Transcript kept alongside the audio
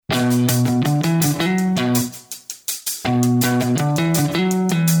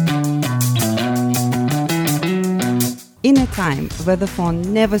time where the phone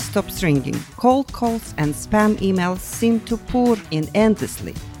never stops ringing. Cold calls and spam emails seem to pour in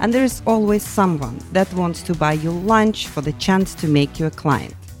endlessly. And there is always someone that wants to buy you lunch for the chance to make you a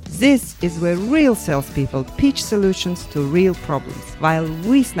client. This is where real salespeople pitch solutions to real problems, while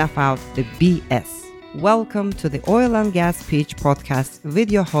we snuff out the BS. Welcome to the Oil and Gas Pitch Podcast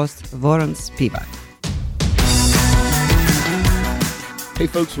with your host, Warren Spivak. Hey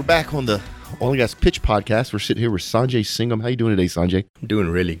folks, we're back on the Oil and Gas Pitch Podcast. We're sitting here with Sanjay Singham. How you doing today, Sanjay? I'm doing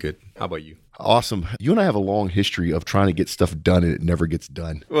really good. How about you? Awesome. You and I have a long history of trying to get stuff done and it never gets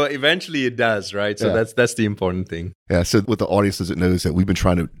done. Well, eventually it does, right? So that's the important thing. Yeah, so what the audience doesn't know is that we've been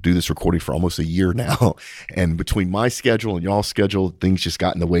trying to do this recording for almost a year now. And between my schedule and y'all's schedule, things just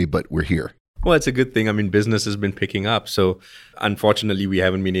got in the way, but we're here. Well, it's a good thing. I mean, business has been picking up. So unfortunately, we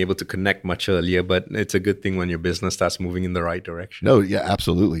haven't been able to connect much earlier, but it's a good thing when your business starts moving in the right direction. No, yeah,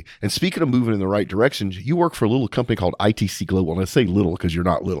 absolutely. And speaking of moving in the right direction, you work for a little company called ITC Global. And I say little because you're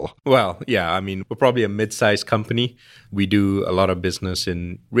not little. Well, yeah, I mean, we're probably a mid-sized company. We do a lot of business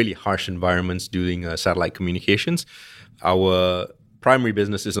in really harsh environments doing satellite communications. Our primary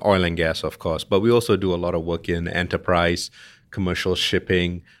business is oil and gas, of course, but we also do a lot of work in enterprise, commercial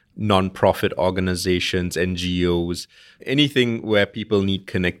shipping, non-profit organizations, NGOs, anything where people need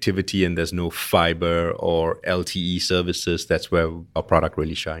connectivity and there's no fiber or LTE services. That's where our product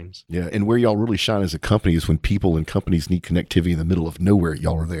really shines. Yeah, and where y'all really shine as a company is when people and companies need connectivity in the middle of nowhere,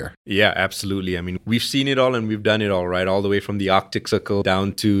 y'all are there. Yeah, absolutely. I mean, we've seen it all and we've done it all, right? All the way from the Arctic Circle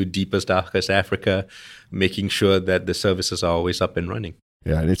down to deepest, darkest Africa, making sure that the services are always up and running.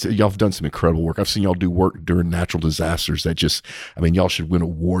 Yeah, and y'all have done some incredible work. I've seen y'all do work during natural disasters that y'all should win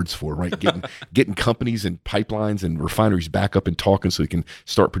awards for, right? Getting companies and pipelines and refineries back up and talking so they can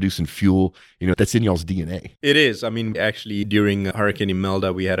start producing fuel. You know, that's in y'all's DNA. It is. I mean, actually, during Hurricane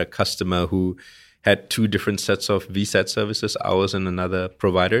Imelda, we had a customer who had two different sets of VSAT services, ours and another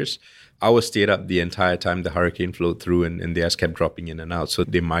provider's. Ours stayed up the entire time the hurricane flowed through and theirs kept dropping in and out. So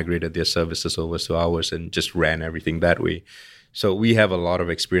they migrated their services over to ours and just ran everything that way. So we have a lot of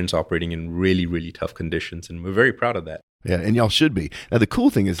experience operating in really, really tough conditions, and we're very proud of that. Yeah, and y'all should be. Now, the cool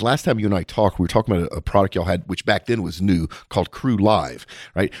thing is, last time you and I talked, we were talking about a product y'all had, which back then was new, called Crew Live,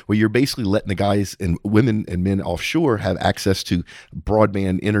 right? Where you're basically letting the guys and women and men offshore have access to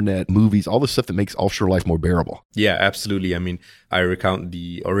broadband, internet, movies, all the stuff that makes offshore life more bearable. Yeah, absolutely. I mean, I recount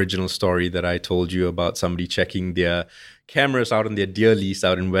the original story that I told you about somebody checking their cameras out on their deer lease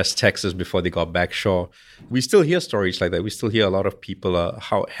out in West Texas before they got back shore. We still hear stories like that. We still hear a lot of people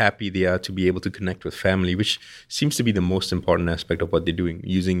how happy they are to be able to connect with family, which seems to be the most important aspect of what they're doing.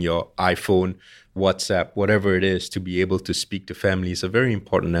 Using your iPhone, WhatsApp, whatever it is, to be able to speak to family is a very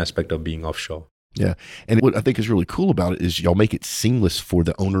important aspect of being offshore. Yeah. And what I think is really cool about it is y'all make it seamless for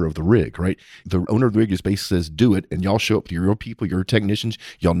the owner of the rig, right? The owner of the rig just basically says, do it. And y'all show up to your own people, your technicians.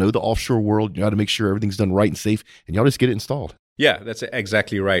 Y'all know the offshore world. You got to make sure everything's done right and safe. And y'all just get it installed. Yeah, that's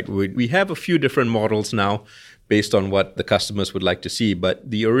exactly right. We have a few different models now based on what the customers would like to see.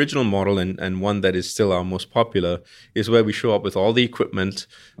 But the original model and one that is still our most popular is where we show up with all the equipment.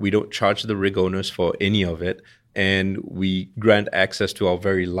 We don't charge the rig owners for any of it. And we grant access to our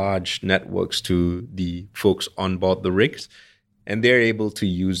very large networks to the folks on board the rigs. And they're able to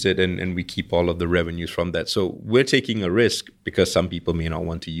use it, and we keep all of the revenues from that. So we're taking a risk because some people may not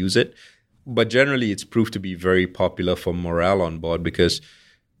want to use it. But generally, it's proved to be very popular for morale on board because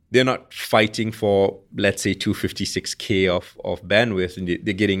they're not fighting for, let's say, 256K of bandwidth. And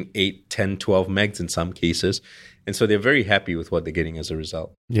they're getting 8, 10, 12 megs in some cases. And so they're very happy with what they're getting as a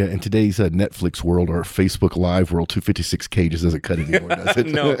result. Yeah, in today's Netflix world or Facebook Live world, 256K just doesn't cut it anymore, does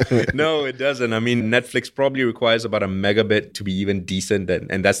it? No, it doesn't. I mean, Netflix probably requires about a megabit to be even decent,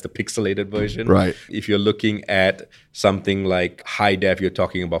 and that's the pixelated version. Right. If you're looking at something like high def, you're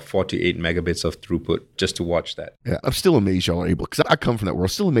talking about 4 to 8 megabits of throughput just to watch that. Yeah, I'm still amazed y'all are able, because I come from that world,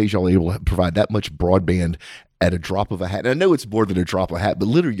 still amazed y'all are able to provide that much broadband at a drop of a hat. And I know it's more than a drop of a hat, but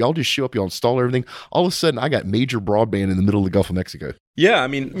literally y'all just show up, y'all install everything. All of a sudden, I got major broadband in the middle of the Gulf of Mexico. Yeah, I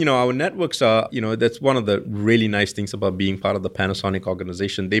mean, our networks are, that's one of the really nice things about being part of the Panasonic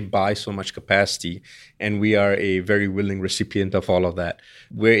organization. They buy so much capacity, and we are a very willing recipient of all of that.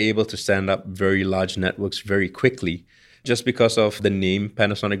 We're able to stand up very large networks very quickly just because of the name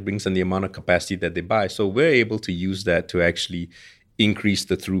Panasonic brings and the amount of capacity that they buy. So we're able to use that to actually increase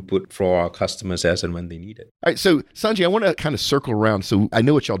the throughput for our customers as and when they need it. All right. So Sanjay, I want to kind of circle around. So I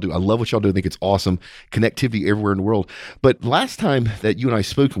know what y'all do. I love what y'all do. I think it's awesome. Connectivity everywhere in the world. But last time that you and I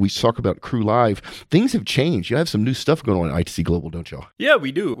spoke, we talked about Crew Live, things have changed. You have some new stuff going on at ITC Global, don't y'all? Yeah,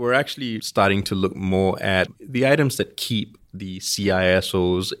 we do. We're actually starting to look more at the items that keep the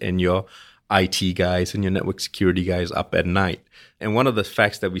CISOs and your IT guys and your network security guys up at night. And one of the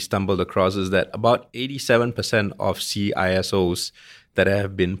facts that we stumbled across is that about 87% of CISOs that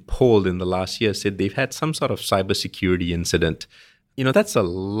have been polled in the last year said they've had some sort of cybersecurity incident. That's a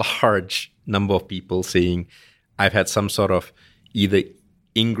large number of people saying, I've had some sort of either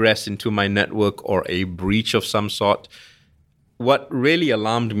ingress into my network or a breach of some sort. What really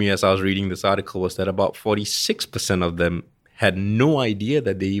alarmed me as I was reading this article was that about 46% of them had no idea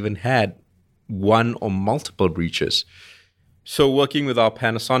that they even had one or multiple breaches. So working with our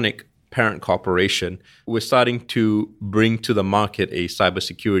Panasonic parent corporation, we're starting to bring to the market a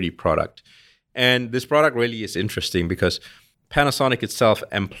cybersecurity product. And this product really is interesting because Panasonic itself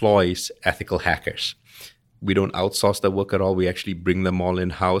employs ethical hackers. We don't outsource the work at all. We actually bring them all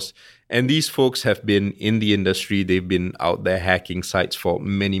in-house. And these folks have been in the industry. They've been out there hacking sites for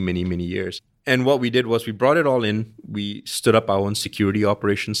many, many, many years. And what we did was we brought it all in. We stood up our own security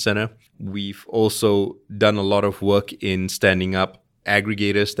operations center. We've also done a lot of work in standing up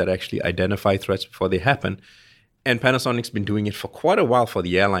aggregators that actually identify threats before they happen. And Panasonic's been doing it for quite a while for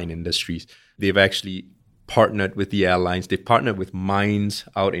the airline industries. They've actually partnered with the airlines. They've partnered with mines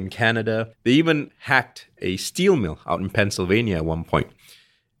out in Canada. They even hacked a steel mill out in Pennsylvania at one point.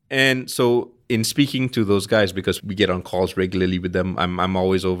 And so in speaking to those guys, because we get on calls regularly with them, I'm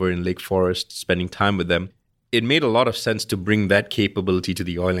always over in Lake Forest spending time with them. It made a lot of sense to bring that capability to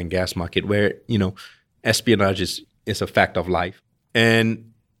the oil and gas market where, espionage is a fact of life.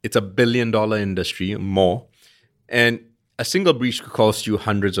 And it's $1 billion industry, more. And a single breach could cost you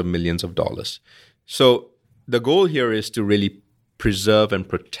hundreds of millions of dollars. So the goal here is to really preserve and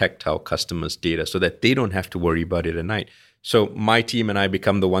protect our customers' data so that they don't have to worry about it at night. So my team and I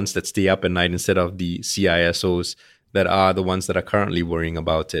become the ones that stay up at night instead of the CISOs that are the ones that are currently worrying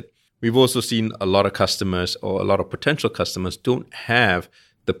about it. We've also seen a lot of customers or a lot of potential customers don't have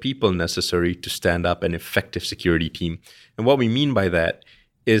the people necessary to stand up an effective security team. And what we mean by that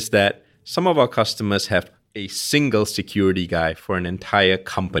is that some of our customers have a single security guy for an entire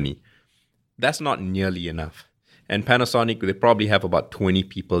company. That's not nearly enough. And Panasonic, they probably have about 20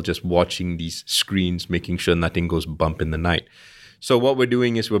 people just watching these screens, making sure nothing goes bump in the night. So what we're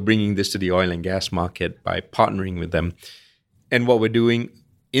doing is we're bringing this to the oil and gas market by partnering with them. And what we're doing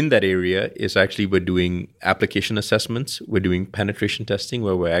in that area is actually we're doing application assessments. We're doing penetration testing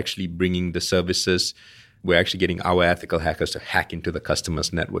where we're actually bringing the services. We're actually getting our ethical hackers to hack into the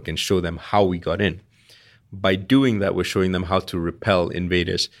customer's network and show them how we got in. By doing that, we're showing them how to repel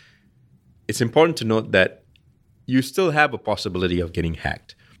invaders. It's important to note that you still have a possibility of getting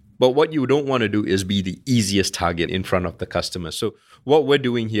hacked. But what you don't want to do is be the easiest target in front of the customer. So what we're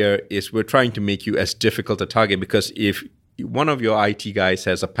doing here is we're trying to make you as difficult a target, because if one of your IT guys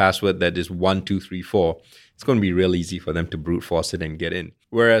has a password that is 1234, it's going to be real easy for them to brute force it and get in.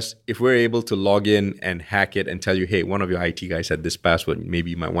 Whereas if we're able to log in and hack it and tell you, hey, one of your IT guys had this password,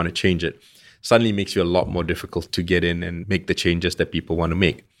 maybe you might want to change it, suddenly makes you a lot more difficult to get in and make the changes that people want to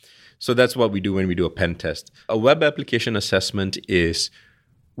make. So that's what we do when we do a pen test. A web application assessment is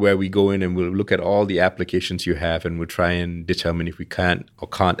where we go in and we'll look at all the applications you have and we'll try and determine if we can or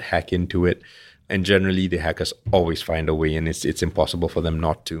can't hack into it. And generally, the hackers always find a way, and it's impossible for them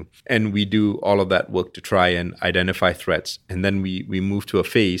not to. And we do all of that work to try and identify threats. And then we move to a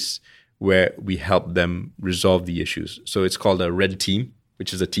phase where we help them resolve the issues. So it's called a red team,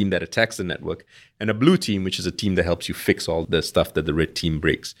 which is a team that attacks the network, and a blue team, which is a team that helps you fix all the stuff that the red team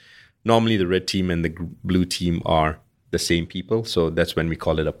breaks. Normally, the red team and the blue team are the same people. So that's when we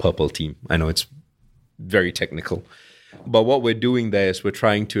call it a purple team. I know it's very technical. But what we're doing there is we're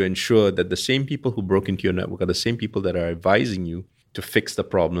trying to ensure that the same people who broke into your network are the same people that are advising you to fix the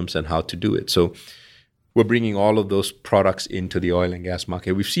problems and how to do it. So we're bringing all of those products into the oil and gas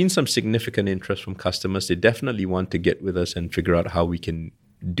market. We've seen some significant interest from customers. They definitely want to get with us and figure out how we can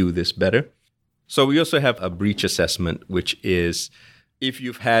do this better. So we also have a breach assessment, which is if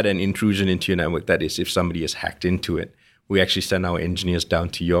you've had an intrusion into your network, that is, if somebody has hacked into it, we actually send our engineers down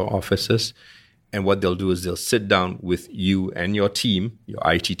to your offices. And what they'll do is they'll sit down with you and your team, your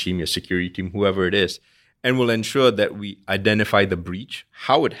IT team, your security team, whoever it is, and we'll ensure that we identify the breach,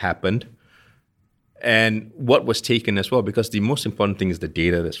 how it happened, and what was taken as well, because the most important thing is the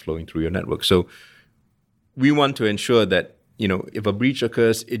data that's flowing through your network. So we want to ensure that, if a breach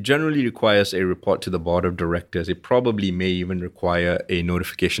occurs, it generally requires a report to the board of directors. It probably may even require a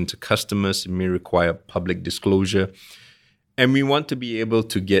notification to customers. It may require public disclosure. And we want to be able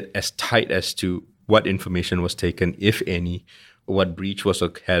to get as tight as to what information was taken, if any, what breach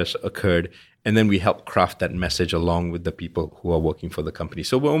has occurred, and then we help craft that message along with the people who are working for the company.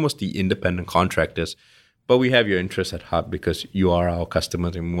 So we're almost the independent contractors, But we have your interest at heart because you are our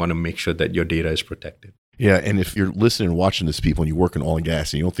customers and we want to make sure that your data is protected. Yeah, and if you're listening and watching this, people, and you work in oil and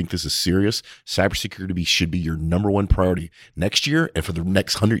gas and you don't think this is serious, cybersecurity should be your number one priority next year and for the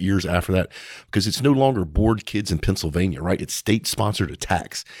next 100 years after that, because it's no longer bored kids in Pennsylvania, right? It's state-sponsored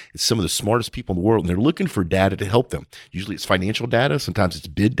attacks. It's some of the smartest people in the world, and they're looking for data to help them. Usually it's financial data. Sometimes it's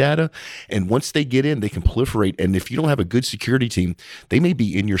bid data. And once they get in, they can proliferate. And if you don't have a good security team, they may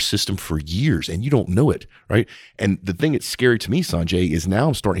be in your system for years, and you don't know it, right? And the thing that's scary to me, Sanjay, is now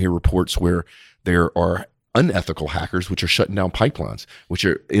I'm starting to hear reports where there are unethical hackers which are shutting down pipelines, which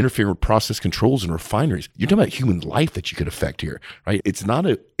are interfering with process controls and refineries. You're talking about human life that you could affect here, right? It's not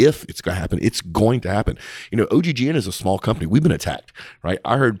a if it's going to happen, it's going to happen. OGGN is a small company. We've been attacked, right?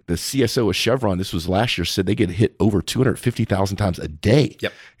 I heard the CSO of Chevron, this was last year, said they get hit over 250,000 times a day.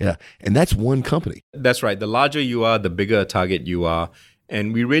 Yep. Yeah. And that's one company. That's right. The larger you are, the bigger a target you are.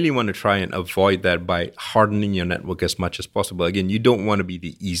 And we really want to try and avoid that by hardening your network as much as possible. Again, you don't want to be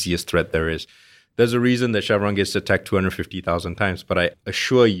the easiest threat there is. There's a reason that Chevron gets attacked 250,000 times, but I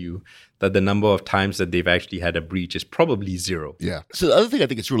assure you that the number of times that they've actually had a breach is probably zero. Yeah. So the other thing I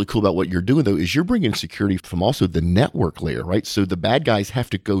think it's really cool about what you're doing, though, is you're bringing security from also the network layer, right? So the bad guys have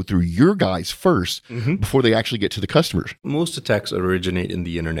to go through your guys first before they actually get to the customers. Most attacks originate in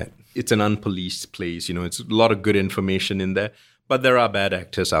the internet. It's an unpoliced place. It's a lot of good information in there, but there are bad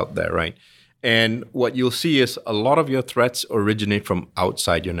actors out there, right? And what you'll see is a lot of your threats originate from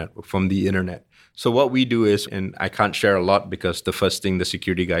outside your network, from the internet. So what we do is, and I can't share a lot because the first thing the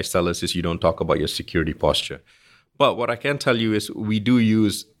security guys tell us is you don't talk about your security posture. But what I can tell you is we do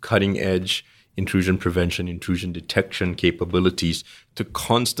use cutting edge intrusion prevention, intrusion detection capabilities to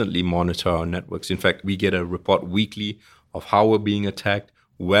constantly monitor our networks. In fact, we get a report weekly of how we're being attacked,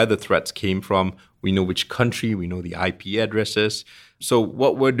 where the threats came from. We know which country, we know the IP addresses. So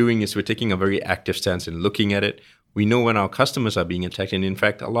what we're doing is we're taking a very active stance in looking at it. We know when our customers are being attacked. And in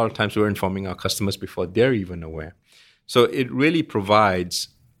fact, a lot of times we're informing our customers before they're even aware. So it really provides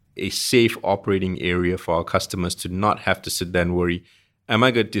a safe operating area for our customers to not have to sit there and worry,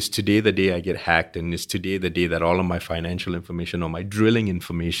 is today the day I get hacked? And is today the day that all of my financial information or my drilling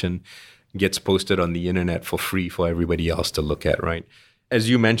information gets posted on the internet for free for everybody else to look at, right? As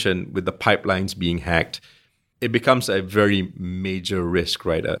you mentioned, with the pipelines being hacked, it becomes a very major risk,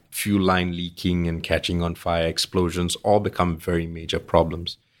 right? A fuel line leaking and catching on fire, explosions, all become very major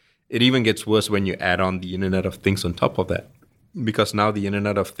problems. It even gets worse when you add on the Internet of Things on top of that, because now the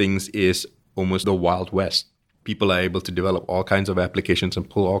Internet of Things is almost the Wild West. People are able to develop all kinds of applications and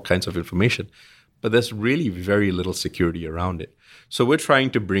pull all kinds of information, but there's really very little security around it. So we're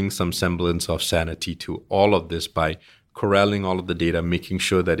trying to bring some semblance of sanity to all of this by corralling all of the data, making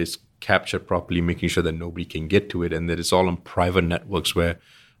sure that it's captured properly, making sure that nobody can get to it, and that it's all on private networks where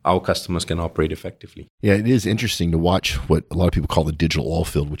our customers can operate effectively. Yeah, it is interesting to watch what a lot of people call the digital oil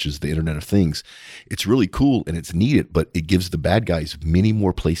field, which is the Internet of Things. It's really cool and it's needed, but it gives the bad guys many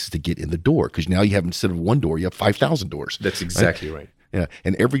more places to get in the door, because now you have, instead of one door, you have 5,000 doors. That's exactly right. Yeah,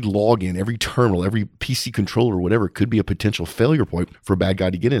 and every login, every terminal, every PC controller, whatever, could be a potential failure point for a bad guy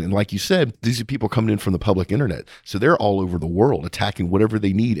to get in. And like you said, these are people coming in from the public internet. So they're all over the world attacking whatever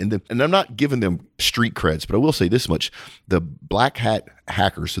they need. And I'm not giving them street creds, but I will say this much. The black hat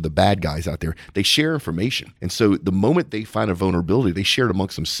hackers, so the bad guys out there, they share information. And so the moment they find a vulnerability, they share it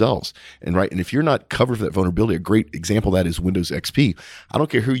amongst themselves. And if you're not covered for that vulnerability, a great example of that is Windows XP. I don't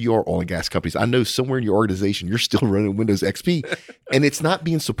care who you are, oil and gas companies. I know somewhere in your organization, you're still running Windows XP. And it's not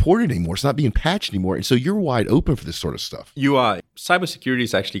being supported anymore. It's not being patched anymore. And so you're wide open for this sort of stuff. You are. Cybersecurity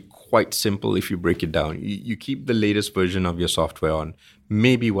is actually quite simple if you break it down. You keep the latest version of your software on,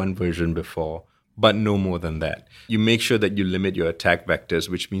 maybe one version before, but no more than that. You make sure that you limit your attack vectors,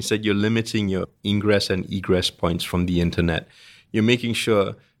 which means that you're limiting your ingress and egress points from the internet. You're making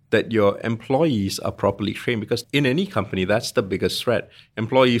sure that your employees are properly trained, because in any company, that's the biggest threat.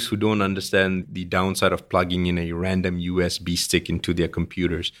 Employees who don't understand the downside of plugging in a random USB stick into their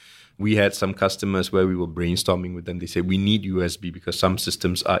computers. We had some customers where we were brainstorming with them. They said, we need USB because some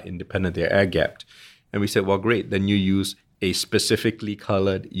systems are independent, they're air-gapped. And we said, well, great, then you use a specifically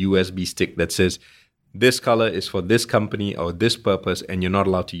colored USB stick that says, this color is for this company or this purpose, and you're not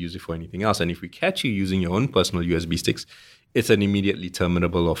allowed to use it for anything else. And if we catch you using your own personal USB sticks, it's an immediately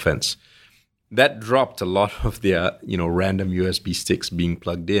terminable offense. That dropped a lot of their, random USB sticks being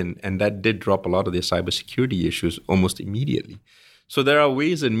plugged in, and that did drop a lot of their cybersecurity issues almost immediately. So there are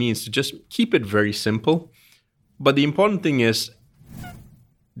ways and means to just keep it very simple. But the important thing is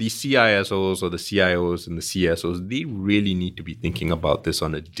the CISOs or the CIOs and the CSOs, they really need to be thinking about this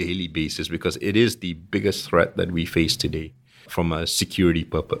on a daily basis, because it is the biggest threat that we face today. from a security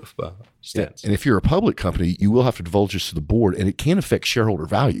purpose stance. Yeah. And if you're a public company, you will have to divulge this to the board, and it can affect shareholder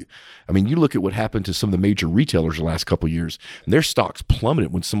value. I mean, you look at what happened to some of the major retailers the last couple of years, and their stocks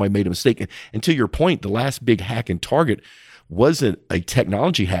plummeted when somebody made a mistake. And to your point, the last big hack in Target wasn't a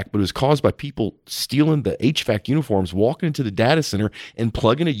technology hack, but it was caused by people stealing the HVAC uniforms, walking into the data center and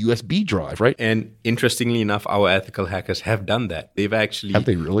plugging a USB drive, right? And interestingly enough, our ethical hackers have done that. They've actually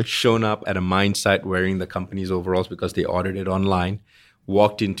shown up at a mine site wearing the company's overalls because they ordered it online,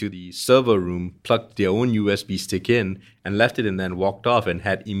 walked into the server room, plugged their own USB stick in, and left it in there and walked off and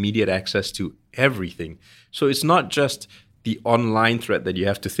had immediate access to everything. So it's not just the online threat that you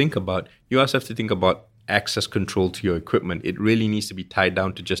have to think about. You also have to think about access control to your equipment. It really needs to be tied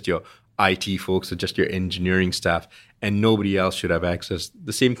down to just your IT folks or just your engineering staff, and nobody else should have access.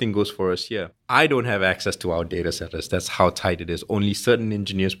 The same thing goes for us here. I don't have access to our data centers. That's how tight it is. Only certain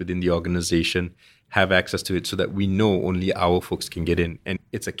engineers within the organization have access to it so that we know only our folks can get in. And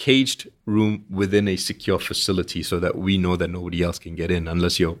it's a caged room within a secure facility so that we know that nobody else can get in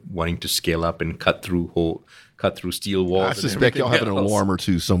unless you're wanting to scale up and cut through steel walls. I suspect y'all have an alarm or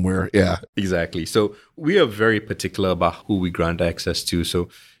two somewhere. Yeah. Exactly. So we are very particular about who we grant access to. So,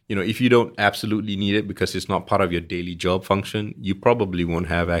 if you don't absolutely need it because it's not part of your daily job function, you probably won't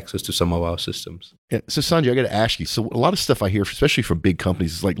have access to some of our systems. Yeah. So Sanjay, I got to ask you, so a lot of stuff I hear, especially from big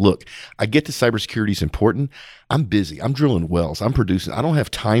companies, is like, look, I get that cybersecurity is important. I'm busy. I'm drilling wells. I'm producing. I don't have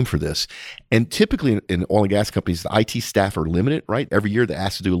time for this. And typically in oil and gas companies, the IT staff are limited, right? Every year they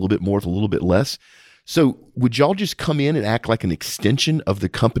ask to do a little bit more with a little bit less. So would y'all just come in and act like an extension of the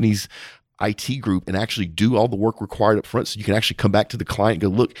company's IT group and actually do all the work required up front so you can actually come back to the client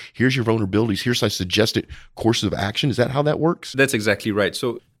and go, look, here's your vulnerabilities. Here's my suggested courses of action. Is that how that works? That's exactly right.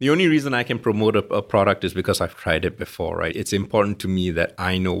 So the only reason I can promote a product is because I've tried it before, right? It's important to me that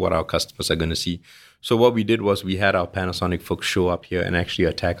I know what our customers are going to see. So what we did was we had our Panasonic folks show up here and actually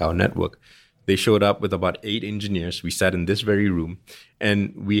attack our network. They showed up with about 8 engineers. We sat in this very room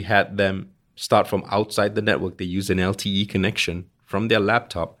and we had them start from outside the network. They used an LTE connection from their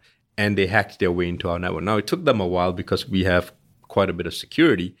laptop and they hacked their way into our network. Now, it took them a while because we have quite a bit of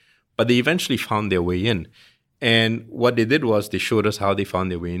security, but they eventually found their way in. And what they did was they showed us how they found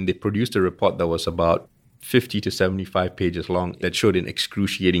their way in. They produced a report that was about 50 to 75 pages long that showed in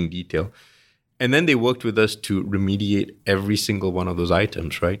excruciating detail. And then they worked with us to remediate every single one of those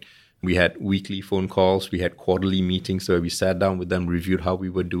items, right? We had weekly phone calls. We had quarterly meetings where we sat down with them, reviewed how we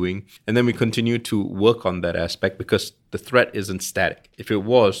were doing. And then we continued to work on that aspect because the threat isn't static. If it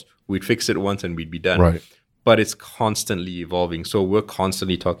was, we'd fix it once and we'd be done. Right. But it's constantly evolving. So we're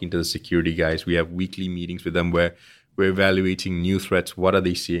constantly talking to the security guys. We have weekly meetings with them where we're evaluating new threats. What are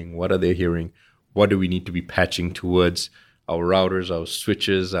they seeing? What are they hearing? What do we need to be patching towards? Our routers, our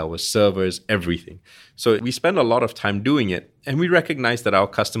switches, our servers, everything. So we spend a lot of time doing it. And we recognize that our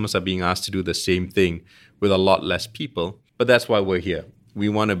customers are being asked to do the same thing with a lot less people. But that's why we're here. We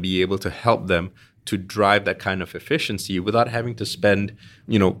want to be able to help them to drive that kind of efficiency without having to spend,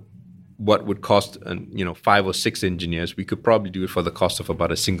 what would cost 5 or 6 engineers. We could probably do it for the cost of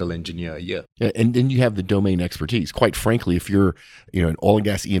about a single engineer a year. Yeah, and then you have the domain expertise. Quite frankly, if you're an oil and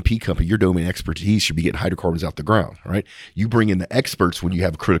gas E&P company, your domain expertise should be getting hydrocarbons out the ground, right? You bring in the experts when you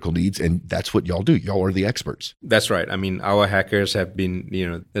have critical needs, and that's what y'all do. Y'all are the experts. That's right. I mean, our hackers have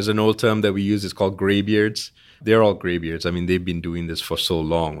been, there's an old term that we use. It's called graybeards. They're all graybeards. I mean, they've been doing this for so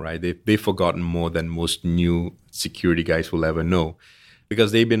long, right? They've forgotten more than most new security guys will ever know,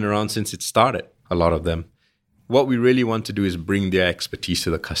 because they've been around since it started, a lot of them. What we really want to do is bring their expertise to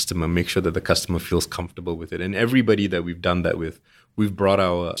the customer, make sure that the customer feels comfortable with it. And everybody that we've done that with, we've brought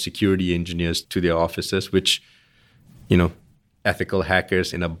our security engineers to their offices, which, ethical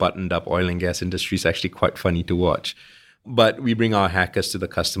hackers in a buttoned-up oil and gas industry is actually quite funny to watch. But we bring our hackers to the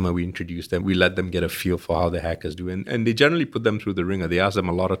customer, we introduce them, we let them get a feel for how the hackers do. And they generally put them through the ringer. They ask them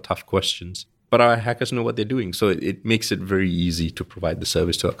a lot of tough questions. But our hackers know what they're doing. So it makes it very easy to provide the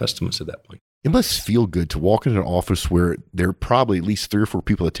service to our customers at that point. It must feel good to walk into an office where there are probably at least 3 or 4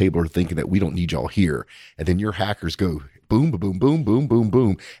 people at the table are thinking that we don't need y'all here. And then your hackers go boom, boom, boom, boom, boom,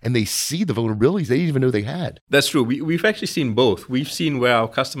 boom. And they see the vulnerabilities they didn't even know they had. That's true. We've actually seen both. We've seen where our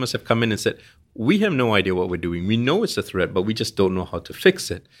customers have come in and said, we have no idea what we're doing. We know it's a threat, but we just don't know how to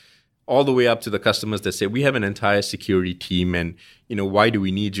fix it. All the way up to the customers that say, we have an entire security team and, why do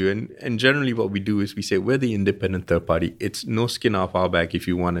we need you? And generally what we do is we say, we're the independent third party. It's no skin off our back if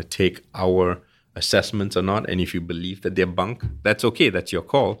you want to take our assessments or not. And if you believe that they're bunk, that's okay. That's your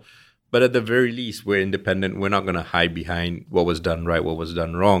call. But at the very least, we're independent. We're not going to hide behind what was done right, what was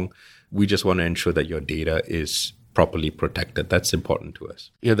done wrong. We just want to ensure that your data is properly protected. That's important to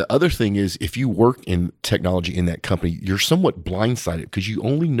us. Yeah, the other thing is if you work in technology in that company, you're somewhat blindsided because you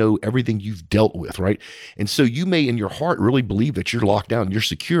only know everything you've dealt with, right? And so you may in your heart really believe that you're locked down, you're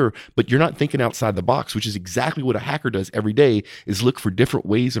secure, but you're not thinking outside the box, which is exactly what a hacker does every day, is look for different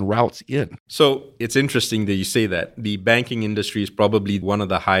ways and routes in. So it's interesting that you say that. The banking industry is probably one of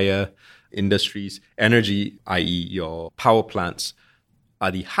the higher industries. Energy, i.e. your power plants,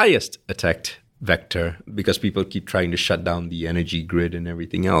 are the highest attacked vector because people keep trying to shut down the energy grid and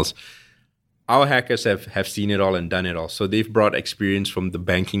everything else. Our hackers have seen it all and done it all. So they've brought experience from the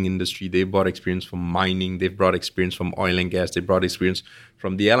banking industry. They've brought experience from mining. They've brought experience from oil and gas. They brought experience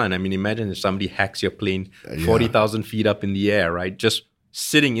from the airline. I mean, imagine if somebody hacks your plane 40,000 feet up in the air, right? Just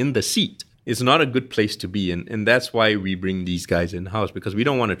sitting in the seat. It's not a good place to be. And that's why we bring these guys in-house, because we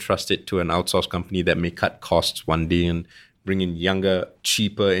don't want to trust it to an outsourced company that may cut costs one day and bring in younger,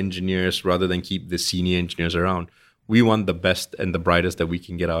 cheaper engineers rather than keep the senior engineers around. We want the best and the brightest that we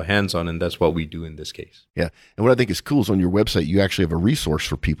can get our hands on, and that's what we do in this case. Yeah. And what I think is cool is on your website, you actually have a resource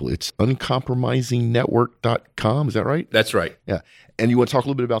for people. It's uncompromisingnetwork.com. Is that right? That's right. Yeah. And you want to talk a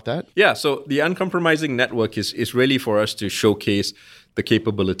little bit about that? Yeah. So the Uncompromising Network is really for us to showcase the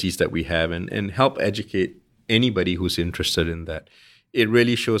capabilities that we have and help educate anybody who's interested in that. It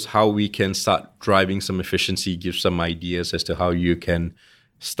really shows how we can start driving some efficiency, give some ideas as to how you can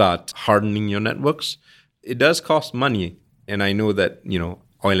start hardening your networks. It does cost money, and I know that,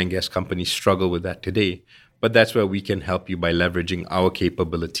 oil and gas companies struggle with that today, but that's where we can help you by leveraging our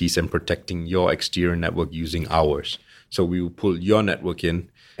capabilities and protecting your exterior network using ours. So we will pull your network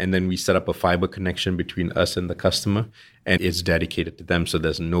in, and then we set up a fiber connection between us and the customer, and it's dedicated to them, so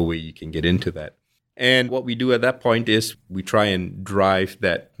there's no way you can get into that. And what we do at that point is we try and drive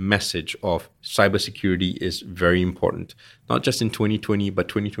that message of cybersecurity is very important, not just in 2020, but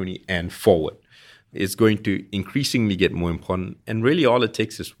 2020 and forward. It's going to increasingly get more important. And really all it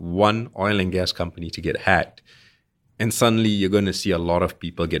takes is one oil and gas company to get hacked. And suddenly you're going to see a lot of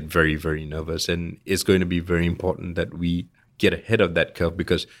people get very, very nervous. And it's going to be very important that we get ahead of that curve,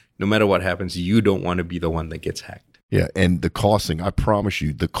 because no matter what happens, you don't want to be the one that gets hacked. Yeah, and the costing, I promise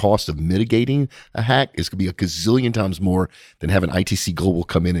you, the cost of mitigating a hack is going to be a gazillion times more than having ITC Global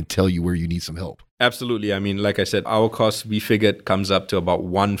come in and tell you where you need some help. Absolutely. I mean, like I said, our cost, we figured, comes up to about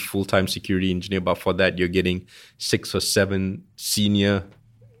one full-time security engineer. But for that, you're getting 6 or 7 senior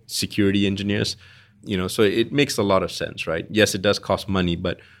security engineers. So it makes a lot of sense, right? Yes, it does cost money,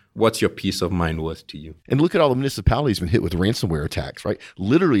 but what's your peace of mind worth to you? And look at all the municipalities been hit with ransomware attacks, right?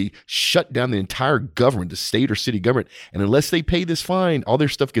 Literally shut down the entire government, the state or city government. And unless they pay this fine, all their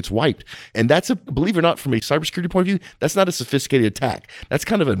stuff gets wiped. And that's believe it or not, from a cybersecurity point of view, that's not a sophisticated attack. That's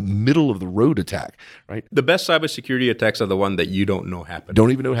kind of a middle of the road attack, right? The best cybersecurity attacks are the one that you don't know happened.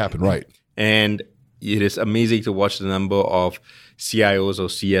 Don't even know happened, right? And it is amazing to watch the number of CIOs or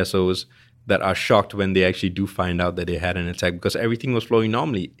CSOs that are shocked when they actually do find out that they had an attack, because everything was flowing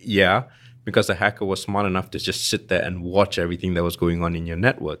normally. Yeah, because the hacker was smart enough to just sit there and watch everything that was going on in your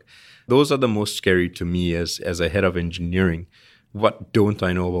network. Those are the most scary to me as a head of engineering. What don't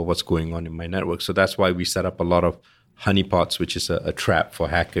I know about what's going on in my network? So that's why we set up a lot of honeypots, which is a trap for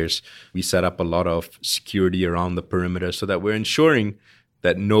hackers. We set up a lot of security around the perimeter so that we're ensuring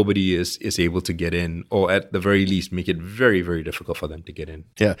that nobody is able to get in, or at the very least make it very, very difficult for them to get in.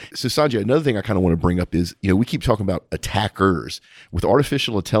 Yeah. So Sanjay, another thing I kind of want to bring up is, we keep talking about attackers. With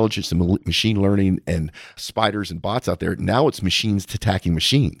artificial intelligence and machine learning and spiders and bots out there, now it's machines attacking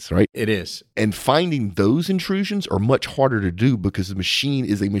machines, right? It is. And finding those intrusions are much harder to do because the machine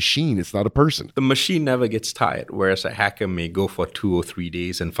is a machine. It's not a person. The machine never gets tired, whereas a hacker may go for 2 or 3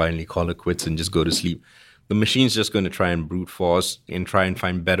 days and finally call it quits and just go to sleep. The machine's just going to try and brute force and try and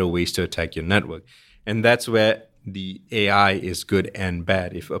find better ways to attack your network. And that's where the AI is good and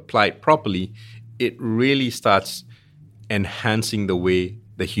bad. If applied properly, it really starts enhancing the way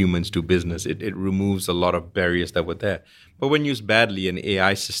the humans do business. It removes a lot of barriers that were there. But when used badly, an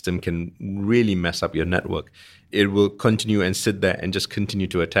AI system can really mess up your network. It will continue and sit there and just continue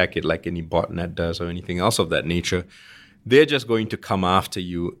to attack it like any botnet does or anything else of that nature. They're just going to come after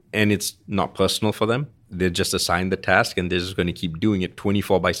you, and it's not personal for them. They're just assigned the task, and they're just going to keep doing it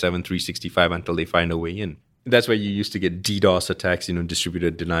 24/7, 365 until they find a way in. That's where you used to get DDoS attacks,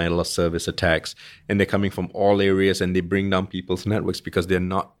 distributed denial of service attacks, and they're coming from all areas, and they bring down people's networks because they're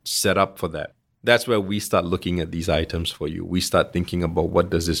not set up for that. That's where we start looking at these items for you. We start thinking about,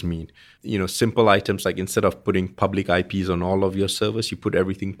 what does this mean? Simple items like, instead of putting public IPs on all of your servers, you put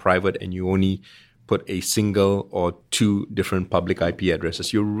everything private and you only put a single or 2 different public IP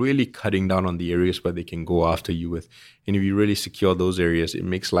addresses. You're really cutting down on the areas where they can go after you with. And if you really secure those areas, it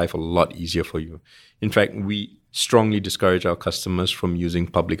makes life a lot easier for you. In fact, we strongly discourage our customers from using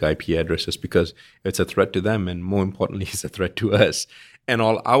public IP addresses because it's a threat to them, and more importantly, it's a threat to us and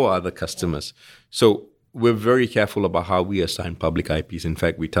all our other customers. So we're very careful about how we assign public IPs. In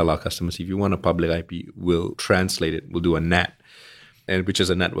fact, we tell our customers, if you want a public IP, we'll translate it. We'll do a NAT, which is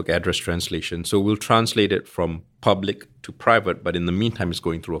a network address translation. So we'll translate it from public to private, but in the meantime, it's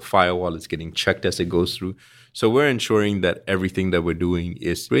going through a firewall. It's getting checked as it goes through. So we're ensuring that everything that we're doing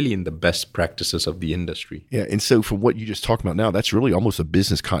is really in the best practices of the industry. Yeah. And so from what you just talked about now, that's really almost a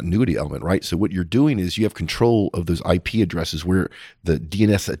business continuity element, right? So what you're doing is you have control of those IP addresses where the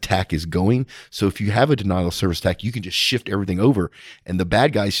DNS attack is going. So if you have a denial of service attack, you can just shift everything over, and the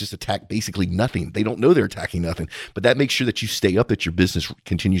bad guys just attack basically nothing. They don't know they're attacking nothing, but that makes sure that you stay up, that your business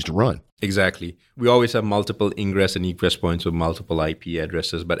continues to run. Exactly. We always have multiple ingress and egress points with multiple IP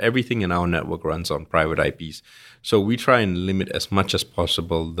addresses, but everything in our network runs on private IPs. So we try and limit as much as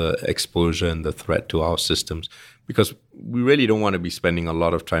possible the exposure and the threat to our systems, because we really don't want to be spending a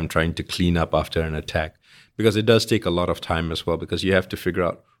lot of time trying to clean up after an attack, because it does take a lot of time as well, because you have to figure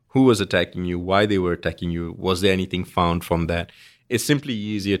out who was attacking you, why they were attacking you, was there anything found from that. It's simply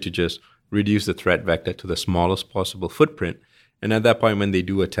easier to just reduce the threat vector to the smallest possible footprint. And at that point, when they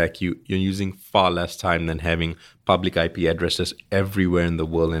do attack you, you're using far less time than having public IP addresses everywhere in the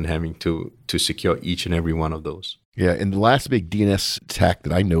world and having to secure each and every one of those. Yeah, and the last big DNS attack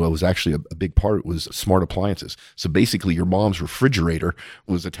that I know of was actually a big part was smart appliances. So basically, your mom's refrigerator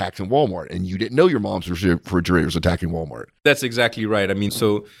was attacked in Walmart, and you didn't know your mom's refrigerator was attacking Walmart. That's exactly right. I mean,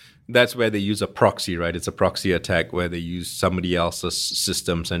 so that's where they use a proxy, right? It's a proxy attack where they use somebody else's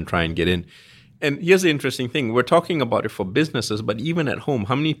systems and try and get in. And here's the interesting thing. We're talking about it for businesses, but even at home,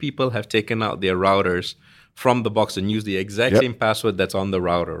 how many people have taken out their routers from the box and used the exact same password that's on the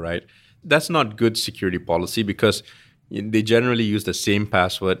router, right? That's not good security policy, because they generally use the same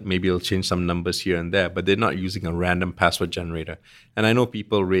password. Maybe it'll change some numbers here and there, but they're not using a random password generator. And I know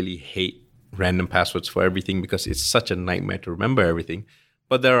people really hate random passwords for everything because it's such a nightmare to remember everything.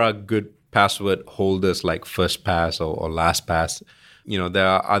 But there are good password holders like FirstPass or LastPass. You know, there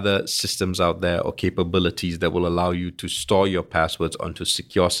are other systems out there or capabilities that will allow you to store your passwords onto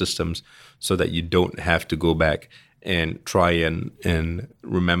secure systems so that you don't have to go back and try and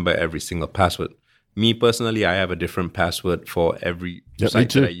remember every single password. Me personally, I have a different password for every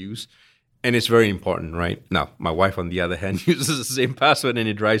site that I use. And it's very important, right? Now, my wife, on the other hand, uses the same password and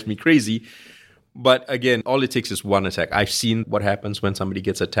it drives me crazy. But again, all it takes is one attack. I've seen what happens when somebody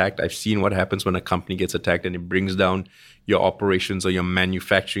gets attacked. I've seen what happens when a company gets attacked and it brings down your operations or your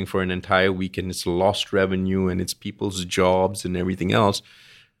manufacturing for an entire week, and it's lost revenue and it's people's jobs and everything else.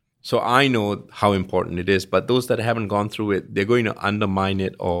 So I know how important it is, but those that haven't gone through it, they're going to undermine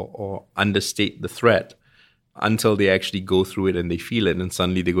it or understate the threat until they actually go through it and they feel it, and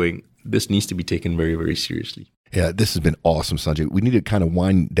suddenly they're going, this needs to be taken very, very seriously. Yeah, this has been awesome, Sanjay. We need to kind of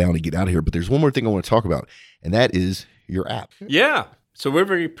wind down and get out of here, but there's one more thing I want to talk about, and that is your app. Yeah. So we're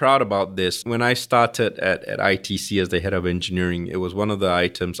very proud about this. When I started at ITC as the head of engineering, it was one of the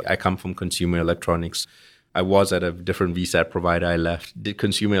items. I come from consumer electronics. I was at a different VSAT provider. I left, did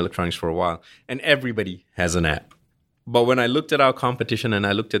consumer electronics for a while, and everybody has an app. But when I looked at our competition and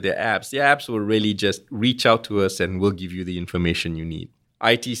I looked at their apps will really just reach out to us and we'll give you the information you need.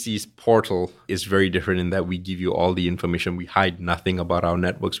 ITC's portal is very different in that we give you all the information. We hide nothing about our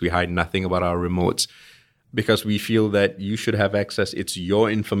networks. We hide nothing about our remotes, because we feel that you should have access. It's your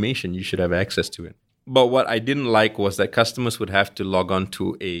information. You should have access to it. But what I didn't like was that customers would have to log on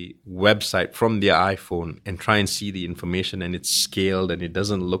to a website from their iPhone and try and see the information, and it's scaled and it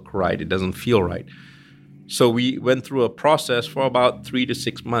doesn't look right. It doesn't feel right. So we went through a process for about 3 to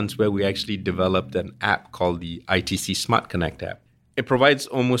 6 months where we actually developed an app called the ITC Smart Connect app. It provides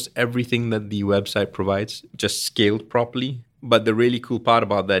almost everything that the website provides, just scaled properly. But the really cool part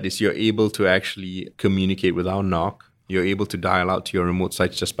about that is you're able to actually communicate without knock. You're able to dial out to your remote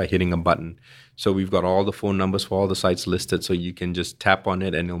sites just by hitting a button. So we've got all the phone numbers for all the sites listed, so you can just tap on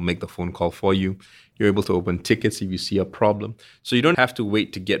it and it'll make the phone call for you. You're able to open tickets if you see a problem. So you don't have to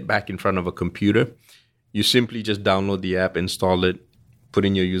wait to get back in front of a computer. You simply just download the app, install it, put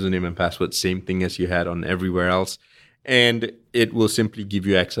in your username and password, same thing as you had on everywhere else. And it will simply give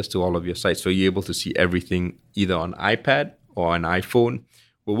you access to all of your sites. So you're able to see everything either on iPad or an iPhone.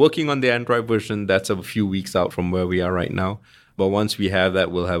 We're working on the Android version. That's a few weeks out from where we are right now. But once we have that,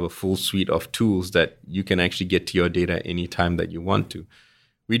 we'll have a full suite of tools that you can actually get to your data anytime that you want to.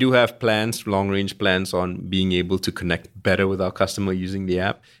 We do have plans, long-range plans on being able to connect better with our customer using the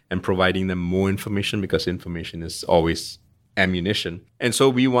app and providing them more information, because information is always ammunition. And so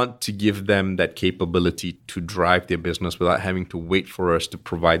we want to give them that capability to drive their business without having to wait for us to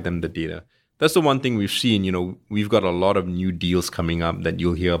provide them the data. that's the one thing we've seen. We've got a lot of new deals coming up that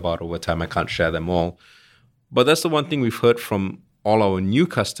you'll hear about over time. I can't share them all. But that's the one thing we've heard from all our new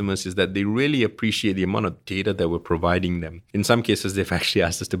customers is that they really appreciate the amount of data that we're providing them. In some cases, they've actually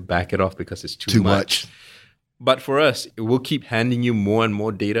asked us to back it off because it's too much. But for us, we'll keep handing you more and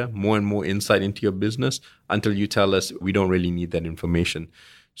more data, more and more insight into your business until you tell us we don't really need that information.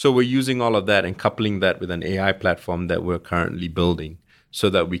 So we're using all of that and coupling that with an AI platform that we're currently building so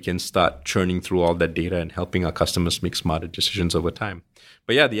that we can start churning through all that data and helping our customers make smarter decisions over time.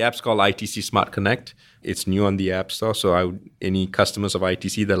 But yeah, the app's called ITC Smart Connect. It's new on the App Store. So any customers of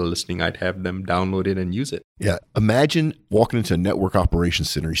ITC that are listening, I'd have them download it and use it. Yeah. Imagine walking into a network operations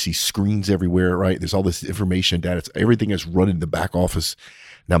center. You see screens everywhere, right? There's all this information, data. Everything is run in the back office.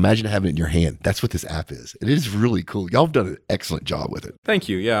 Now imagine having it in your hand. That's what this app is. It is really cool. Y'all have done an excellent job with it. Thank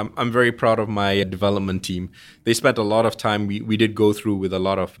you. Yeah, I'm very proud of my development team. They spent a lot of time. We did go through with a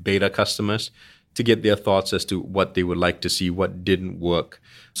lot of beta customers to get their thoughts as to what they would like to see, what didn't work.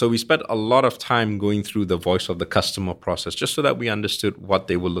 So we spent a lot of time going through the voice of the customer process just so that we understood what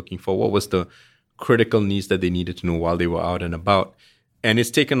they were looking for, what was the critical needs that they needed to know while they were out and about. And it's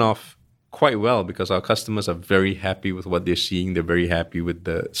taken off quite well because our customers are very happy with what they're seeing. They're very happy with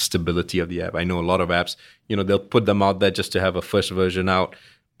the stability of the app. I know a lot of apps, they'll put them out there just to have a first version out.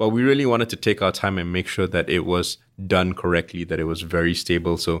 But we really wanted to take our time and make sure that it was done correctly, that it was very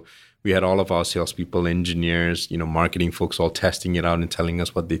stable. So we had all of our salespeople, engineers, marketing folks all testing it out and telling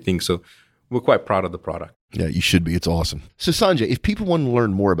us what they think. So we're quite proud of the product. Yeah, you should be. It's awesome. So Sanjay, if people want to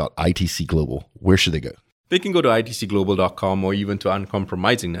learn more about ITC Global, where should they go? They can go to itcglobal.com or even to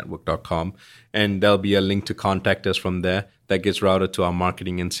uncompromisingnetwork.com, and there'll be a link to contact us from there that gets routed to our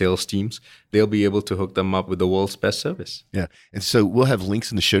marketing and sales teams. They'll be able to hook them up with the world's best service. Yeah. And so we'll have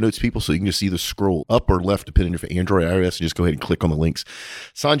links in the show notes, people, so you can just either scroll up or left, depending if it's Android or iOS, and just go ahead and click on the links.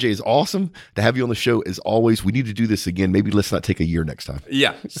 Sanjay, is awesome to have you on the show as always. We need to do this again. Maybe let's not take a year next time.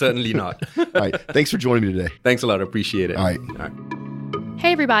 Yeah, certainly not. All right. Thanks for joining me today. Thanks a lot. I appreciate it. All right.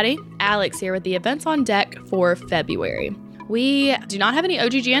 Hey everybody, Alex here with the events on deck for February. We do not have any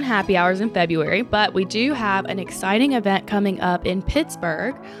OGGN happy hours in February, but we do have an exciting event coming up in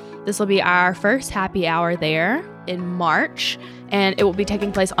Pittsburgh. This will be our first happy hour there in March, and it will be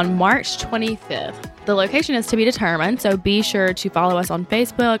taking place on March 25th. The location is to be determined, so be sure to follow us on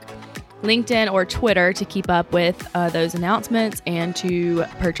Facebook, LinkedIn, or Twitter to keep up with those announcements and to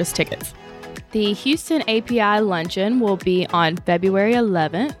purchase tickets. The Houston API Luncheon will be on February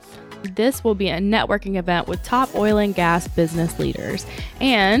 11th. This will be a networking event with top oil and gas business leaders,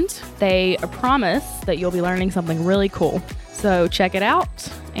 and they promise that you'll be learning something really cool. So check it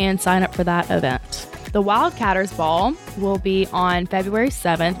out and sign up for that event. The Wildcatters Ball will be on February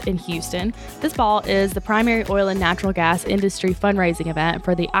 7th in Houston. This ball is the primary oil and natural gas industry fundraising event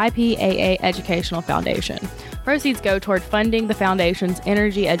for the IPAA Educational Foundation. Proceeds go toward funding the foundation's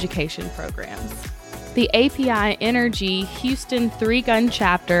energy education programs. The API Energy Houston 3-Gun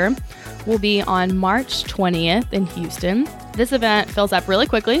Chapter will be on March 20th in Houston. This event fills up really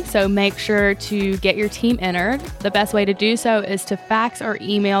quickly, so make sure to get your team entered. The best way to do so is to fax or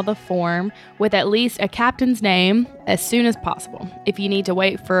email the form with at least a captain's name as soon as possible. If you need to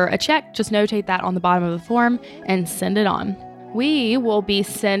wait for a check, just notate that on the bottom of the form and send it on. We will be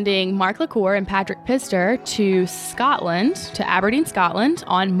sending Mark LaCour and Patrick Pister to Scotland, to Aberdeen, Scotland,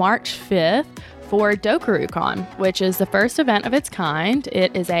 on March 5th for DokaruCon, which is the first event of its kind.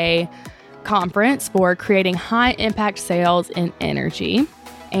 It is a conference for creating high-impact sales in energy.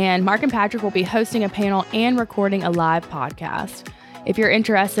 And Mark and Patrick will be hosting a panel and recording a live podcast. If you're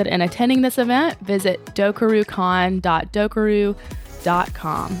interested in attending this event, visit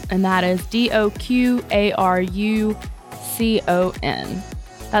dokurucon.dokaru.com. And that is DOQARUCON.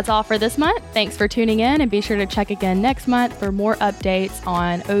 That's all for this month. Thanks for tuning in, and be sure to check again next month for more updates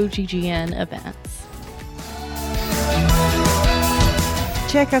on OGGN events.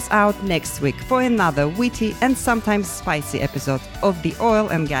 Check us out next week for another witty and sometimes spicy episode of the Oil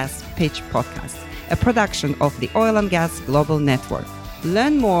and Gas Pitch Podcast, a production of the Oil and Gas Global Network.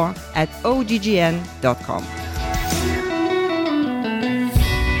 Learn more at oggn.com.